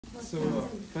So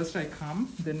first I come,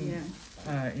 then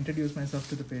introduce myself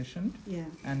to the patient,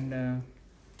 and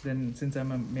then since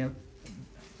I'm a male,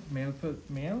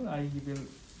 I will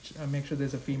make sure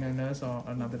there's a female nurse or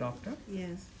another doctor.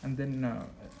 Yes. And then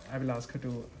I will ask her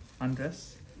to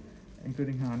undress,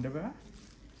 including her underwear.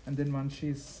 And then once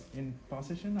she's in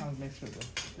position, I'll make sure that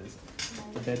there's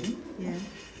the bedding. Yeah.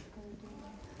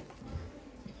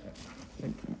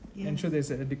 Ensure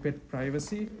there's adequate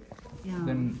privacy. Yeah.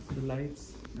 Then the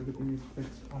lights, everything is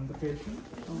fixed on the patient.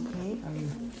 Okay.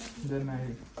 And then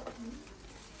I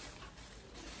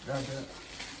grab the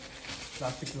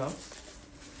plastic gloves.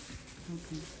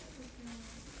 Okay.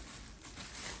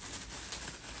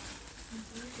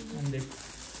 And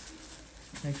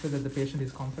make sure that the patient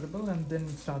is comfortable, and then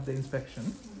start the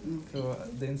inspection. So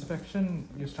the inspection,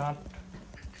 you start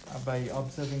by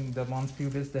observing the mons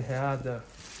pubis, the hair, the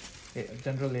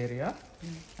general area,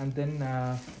 and then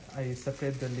I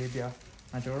separate the labia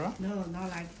majora. No, not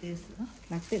like this.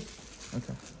 Like this.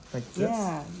 Okay, like this.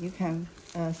 Yeah, you can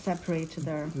separate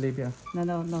the labia.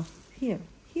 No. Here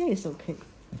is okay.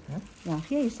 Okay. Yeah,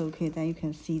 here is okay. Then you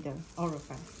can see the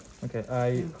orifice. Okay,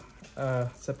 I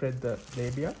separate the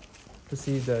labia to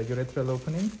see the urethral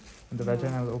opening and the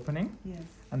vaginal opening. Yes.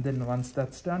 And then once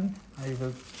that's done, I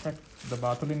will check the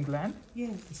Bartholin gland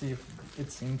to see if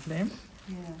it's inflamed.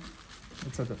 Yeah.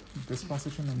 It's at this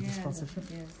position and this position.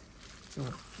 Yes. So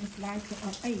it's like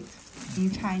 8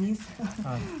 in Chinese.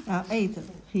 8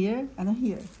 here and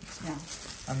here. Yeah.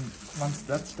 And once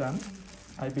that's done,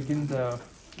 I begin the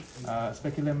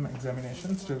speculum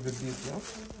examination still with these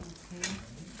gloves. Okay.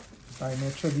 So I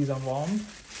make sure these are warm,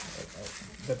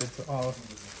 that it's all.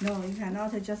 No, you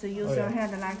cannot just use your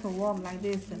hand like warm like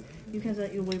this. You can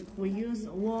we use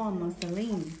warm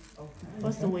saline.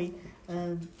 First we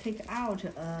take out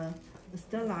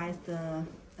sterilized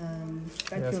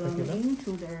speculum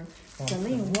into the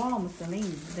saline, warm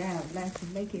saline. Then let's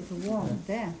make it warm.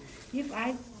 Then if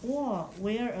I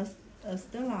wear a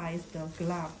sterilized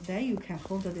glove, then you can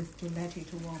hold this to let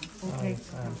it warm. Okay.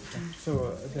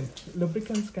 So then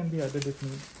lubricants can be added if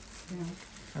needed.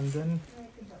 Yeah. And then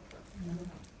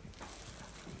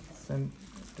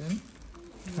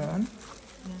turn,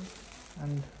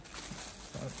 and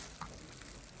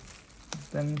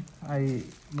then I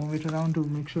move it around to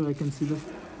make sure I can see the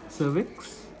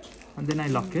cervix, and then I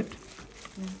lock it.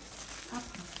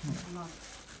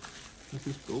 This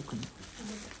is broken.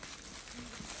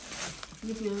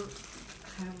 If you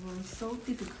have so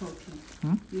difficulty,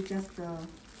 you just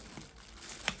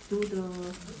do the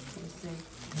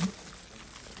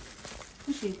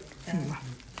push it.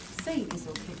 Say it's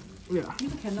okay. Yeah. You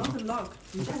cannot lock.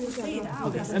 You just say it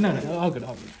out. Okay. No, all good.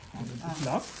 It's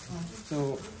locked.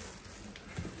 So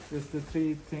there's the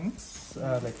 3 things,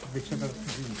 like whichever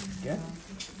we get.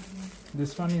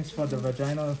 This one is for the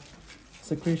vaginal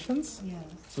secretions. Yeah.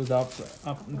 So the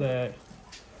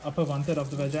upper 1/3 of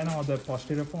the vagina or the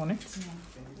posterior fornix. Yeah.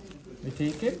 We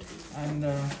take it and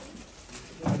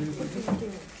we put it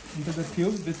into the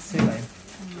tube with saline.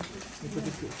 We put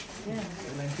it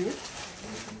saline tube.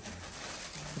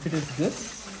 If it is this,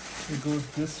 we go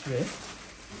this way.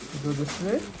 We go this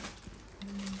way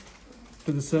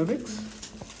to the cervix.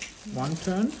 1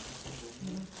 turn.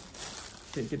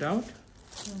 Take it out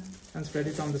and spread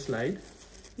it on the slide.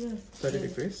 Yes. 30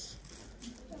 degrees.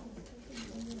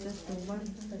 Just the one.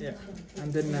 Yeah.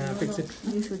 And then fix it.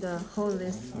 You should hold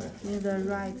this in the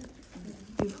right.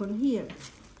 You put here.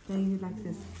 Then you like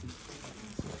this.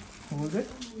 Hold it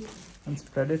and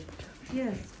spread it.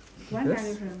 Yes. One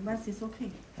direction, once is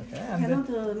okay. Okay. You And cannot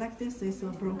then, like this is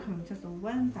broken. Just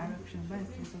one direction, once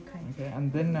is okay. okay.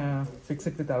 And then fix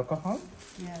it with alcohol.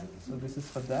 Yeah. So this is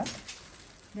for that.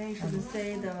 Then you should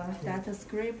say that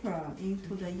scraper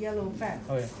into the yellow bag.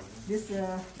 Oh yeah. This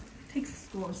takes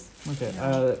scores. Okay.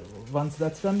 Yeah. Once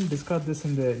that's done, discard this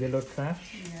in the yellow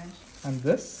trash. Yes. And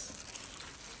this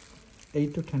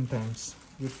 8 to 10 times.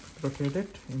 You rotate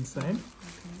it inside. Okay.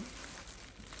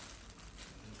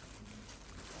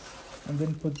 And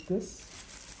then put this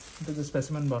into the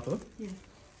specimen bottle. Yeah.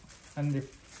 And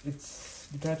if it's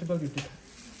detachable, you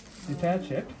detach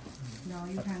it. No,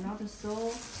 you cannot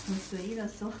sew.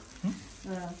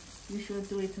 You should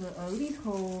do it a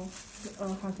little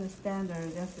how to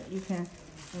standard. You can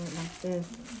like this.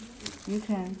 You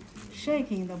can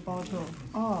shake in the bottle.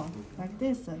 Or like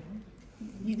this.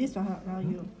 This one now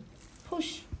you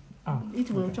push. It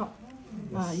will drop.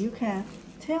 You can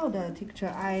tell the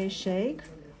teacher I shake.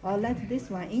 Or let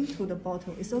this one into the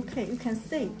bottle. It's okay. You can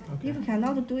say. Okay. If you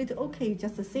cannot do it, okay, you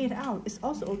just say it out. It's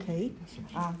also okay.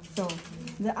 So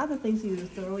the other things you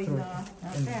throw in the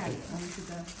bag and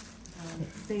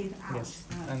say it out. Yes.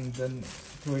 And then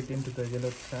throw it into the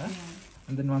yellow trash. Yeah.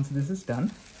 And then once this is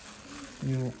done,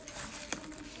 you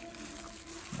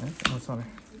oh sorry.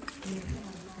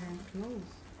 And close.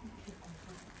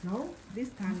 No, this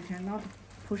time you cannot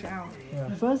push out. Yeah.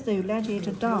 First you let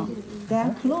it down,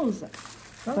 then close.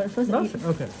 First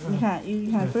Okay.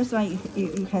 you can first one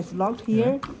you has locked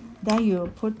here, then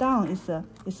you put down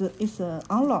it's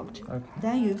unlocked. Okay.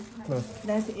 Then you Close.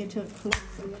 let it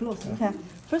close. You can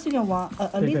first you can want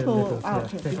a little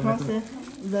out because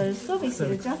the surface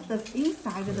is just the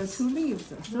inside the two leaves.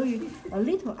 So you a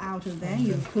little out, then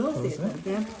you close it,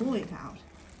 then pull it out.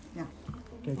 Yeah.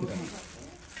 Take it Okay. out.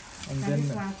 And And then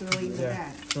this one throw in the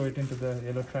bag. throw it into the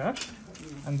yellow trash.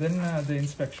 And then the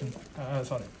inspection,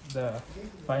 the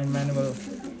fine manual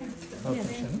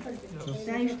operation. So,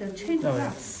 Then you should change the oh,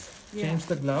 gloves. yes. Change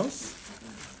the gloves.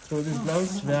 Throw these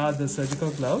gloves, wear the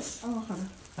surgical gloves. 哦，好的。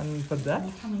 And for that,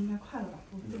 他们应该快了吧？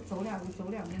走两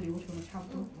个流程差不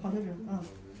多。好的人，嗯。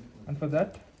 and for that,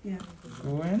 Yeah.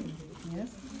 go in Yes.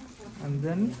 and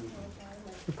then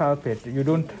you palpate. You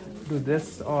don't do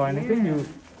this or anything. You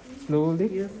slowly.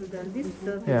 Use this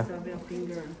surface Yeah. of your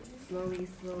finger.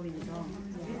 Slowly down.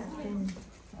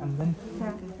 And then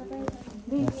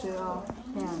Lift your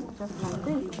hand just like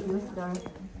this. Use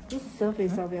this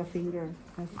surface of your finger.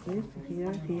 Like this.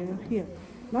 Here.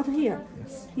 Not here.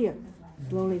 Here.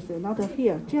 Slowly, so not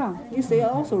here. 这样 you say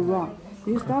also wrong.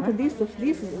 It's not this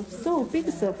so big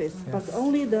surface, but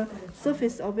only the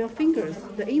surface of your fingers,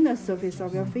 the inner surface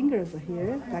of your fingers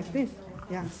here, like this.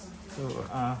 Yeah. so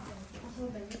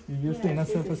you use the inner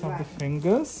surface of the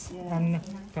fingers and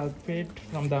palpate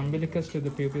from the umbilicus to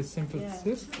the pubis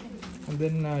symphysis, and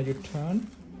then you turn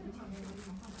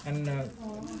and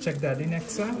check the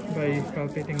adnexa by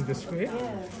palpating this way,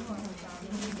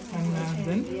 and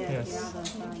then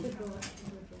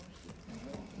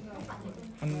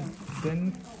and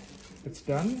then it's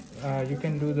done. You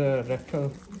can do the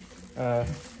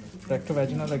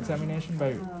rectovaginal examination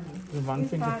by one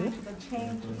fingertip.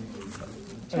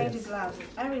 Change gloves.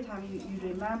 Every time you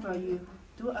remember you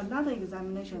do another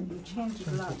examination, you change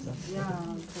gloves. Yeah.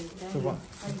 Okay. Then So what?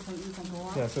 you can go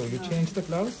on. Yeah, so you change the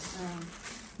gloves,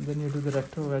 then you do the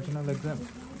rectovaginal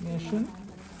examination.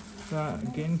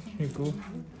 Again, you go.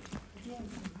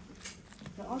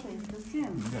 The order is the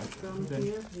same. From Then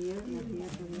here to here.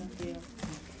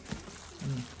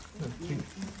 the three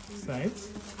sides,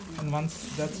 and once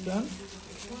that's done,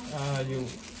 you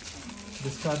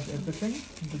discard everything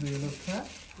into the yellow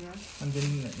trash, and then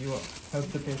you help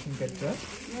the patient get dressed.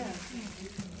 Yes.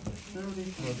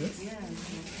 For this, and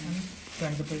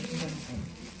thank the patient.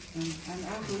 And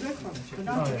also record. Do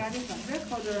not forget this one.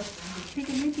 Record take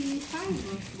maybe 5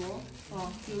 minutes more,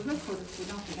 or you record. Do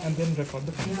not forget. And then record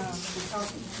the Yeah, findings.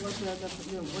 because what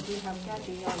you have got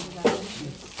in your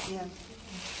examination. Yeah.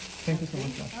 Thank you so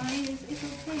much. Doctor. It's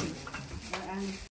okay. And